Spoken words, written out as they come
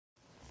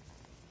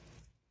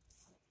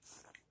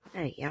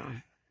Hey,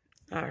 y'all.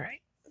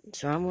 Alright,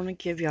 so I'm going to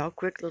give y'all a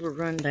quick little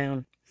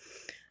rundown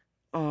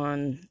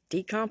on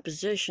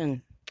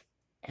decomposition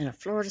in a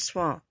Florida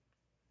swamp.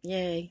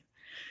 Yay.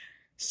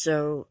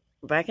 So,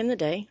 back in the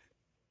day,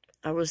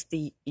 I was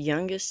the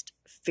youngest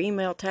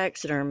female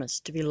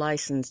taxidermist to be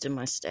licensed in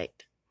my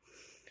state.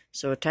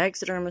 So, a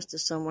taxidermist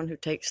is someone who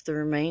takes the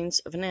remains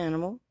of an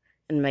animal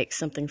and makes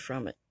something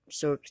from it.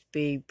 So, it could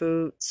be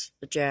boots,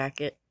 a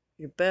jacket,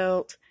 your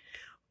belt,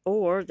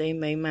 or they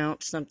may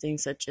mount something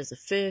such as a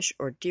fish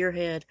or deer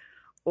head,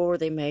 or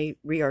they may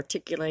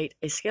rearticulate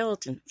a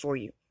skeleton for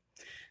you.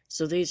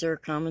 So these are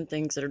common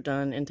things that are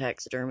done in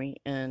taxidermy,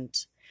 and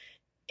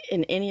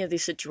in any of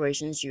these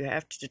situations, you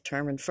have to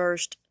determine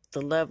first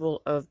the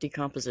level of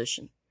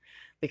decomposition,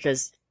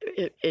 because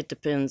it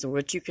depends on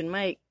what you can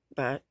make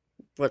by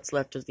what's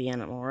left of the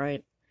animal,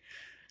 right?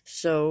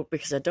 So,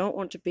 because I don't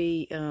want to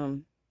be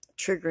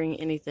triggering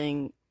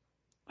anything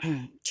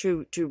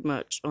too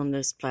much on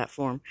this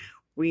platform,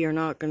 we are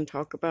not going to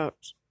talk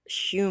about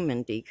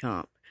human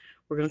decomp.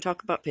 We're going to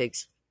talk about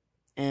pigs.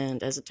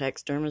 And as a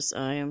taxidermist,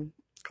 I am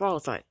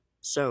qualified.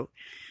 So,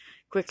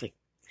 quickly,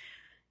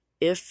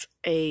 if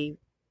a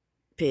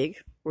pig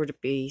were to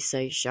be,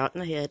 say, shot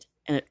in the head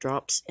and it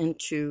drops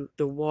into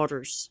the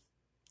waters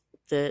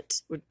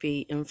that would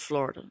be in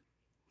Florida,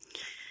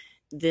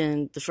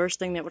 then the first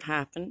thing that would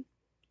happen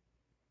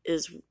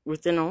is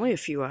within only a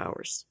few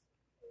hours,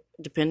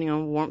 depending on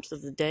the warmth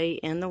of the day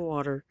and the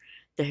water,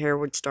 the hair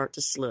would start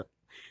to slip.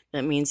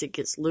 That means it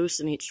gets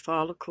loose in each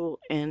follicle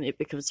and it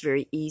becomes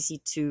very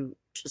easy to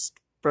just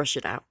brush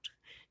it out.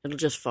 It'll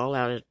just fall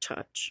out at a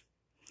touch.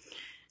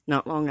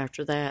 Not long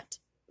after that,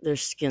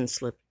 there's skin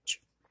slippage.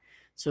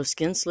 So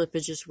skin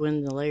slippage is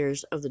when the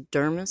layers of the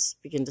dermis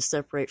begin to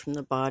separate from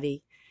the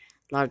body.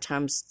 A lot of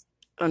times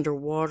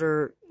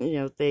underwater,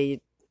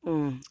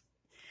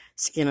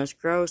 skin is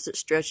gross. It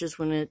stretches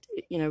when it,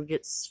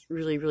 gets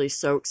really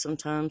soaked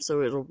sometimes.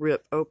 So it'll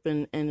rip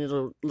open and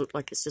it'll look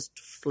like it's just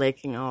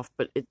flaking off,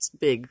 but it's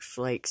big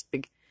flakes,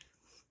 big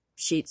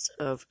sheets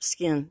of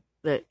skin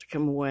that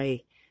come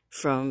away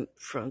from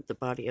the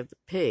body of the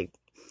pig.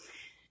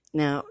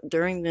 Now,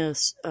 during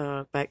this,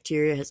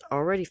 bacteria has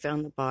already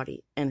found the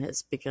body and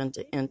has begun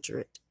to enter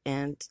it,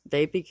 and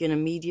they begin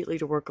immediately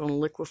to work on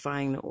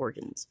liquefying the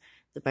organs.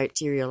 The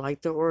bacteria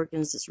like the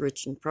organs. It's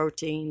rich in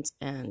proteins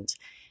and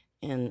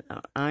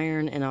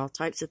iron and all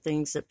types of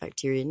things that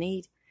bacteria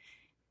need.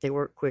 They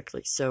work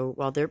quickly. So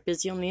while they're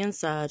busy on the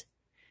inside,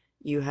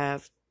 you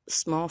have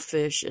small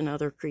fish and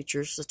other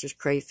creatures such as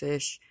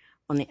crayfish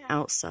on the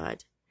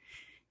outside.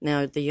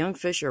 Now, the young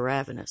fish are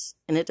ravenous,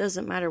 and it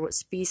doesn't matter what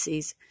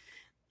species.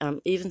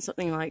 Even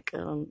something like,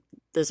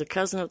 there's a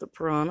cousin of the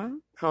piranha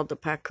called the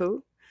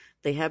pacu.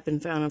 They have been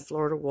found in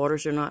Florida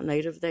waters. They're not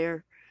native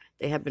there.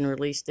 They have been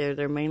released there.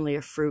 They're mainly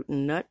a fruit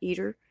and nut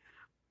eater.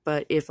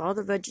 But if all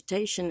the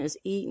vegetation is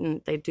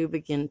eaten, they do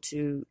begin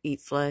to eat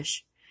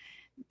flesh.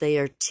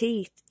 Their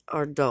teeth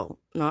are dull,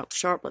 not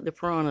sharp like the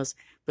piranhas,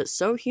 but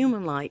so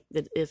human-like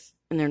that if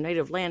in their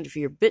native land, if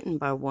you're bitten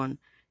by one,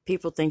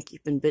 people think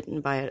you've been bitten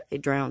by a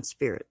drowned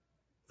spirit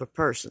of a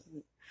person.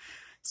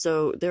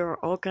 So there are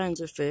all kinds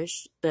of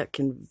fish that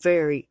can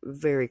very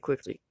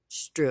quickly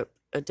strip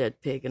a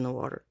dead pig in the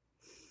water.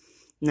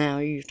 Now,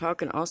 you're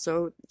talking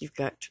also, you've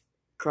got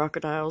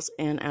crocodiles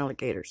and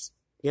alligators.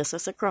 Yes, I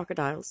said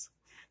crocodiles.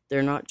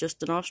 They're not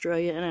just in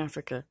Australia and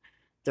Africa.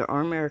 There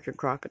are American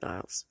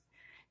crocodiles.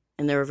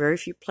 And there are very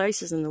few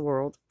places in the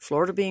world,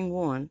 Florida being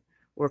one,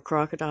 where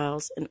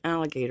crocodiles and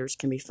alligators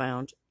can be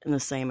found in the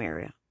same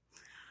area.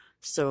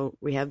 So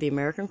we have the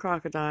American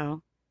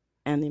crocodile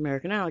and the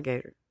American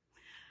alligator.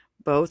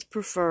 Both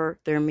prefer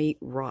their meat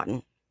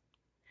rotten.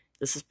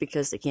 This is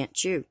because they can't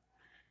chew.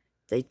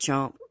 They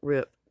chomp,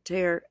 rip,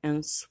 tear,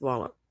 and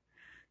swallow.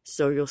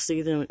 So you'll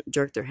see them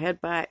jerk their head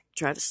back,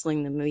 try to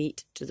sling the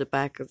meat to the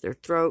back of their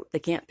throat. They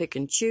can't pick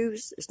and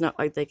choose. It's not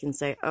like they can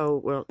say, oh,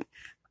 well,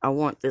 I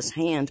want this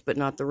hand, but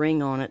not the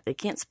ring on it. They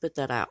can't spit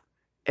that out.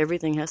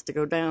 Everything has to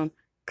go down,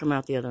 come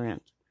out the other end.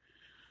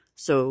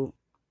 So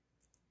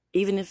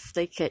even if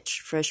they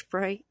catch fresh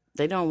prey,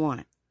 they don't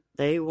want it.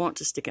 They want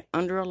to stick it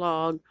under a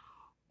log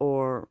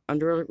or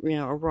under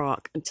a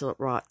rock until it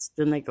rots.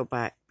 Then they go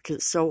back because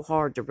it's so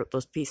hard to rip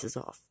those pieces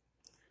off.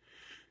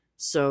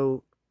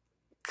 So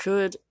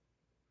could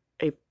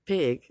a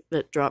pig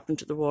that dropped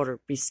into the water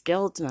be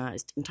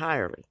skeletonized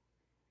entirely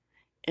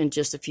in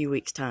just a few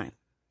weeks' time?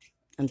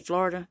 In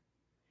Florida,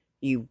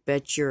 you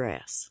bet your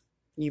ass.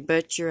 You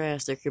bet your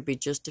ass there could be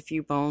just a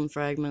few bone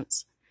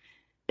fragments.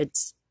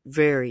 It's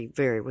very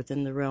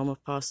within the realm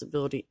of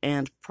possibility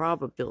and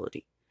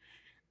probability.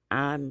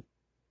 I'm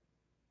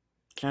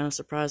kind of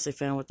surprised they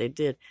found what they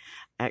did.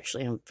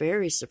 Actually, I'm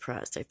very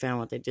surprised they found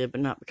what they did,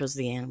 but not because of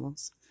the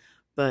animals.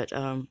 But,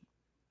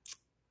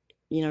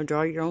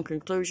 draw your own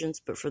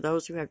conclusions. But for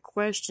those who have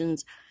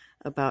questions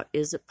about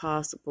is it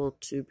possible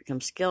to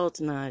become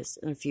skeletonized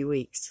in a few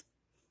weeks,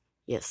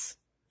 yes,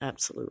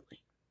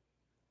 absolutely.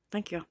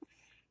 Thank you.